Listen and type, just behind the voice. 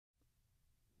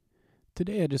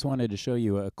Today I just wanted to show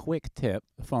you a quick tip,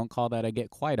 a phone call that I get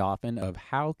quite often of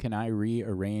how can I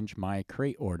rearrange my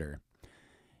crate order.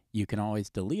 You can always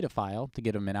delete a file to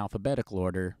get them in alphabetical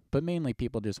order, but mainly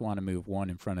people just want to move one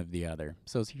in front of the other.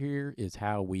 So here is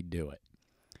how we do it.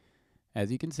 As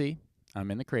you can see,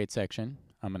 I'm in the crate section.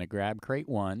 I'm going to grab crate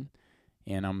 1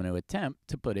 and I'm going to attempt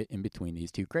to put it in between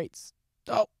these two crates.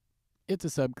 Oh, it's a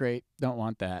sub crate. Don't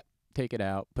want that. Take it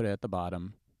out, put it at the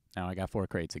bottom. Now I got 4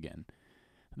 crates again.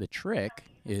 The trick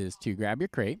is to grab your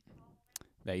crate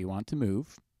that you want to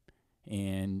move,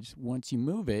 and once you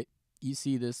move it, you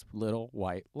see this little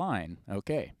white line.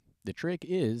 Okay, the trick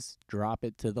is drop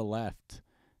it to the left.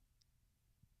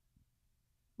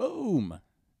 Boom!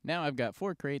 Now I've got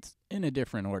 4 crates in a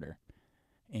different order.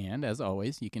 And as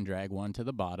always, you can drag one to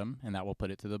the bottom, and that will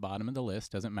put it to the bottom of the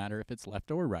list. Doesn't matter if it's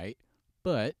left or right.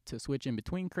 But to switch in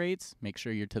between crates, make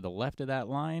sure you're to the left of that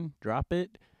line, drop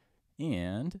it,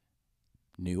 and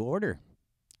new order.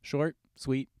 Short,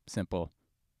 sweet, simple.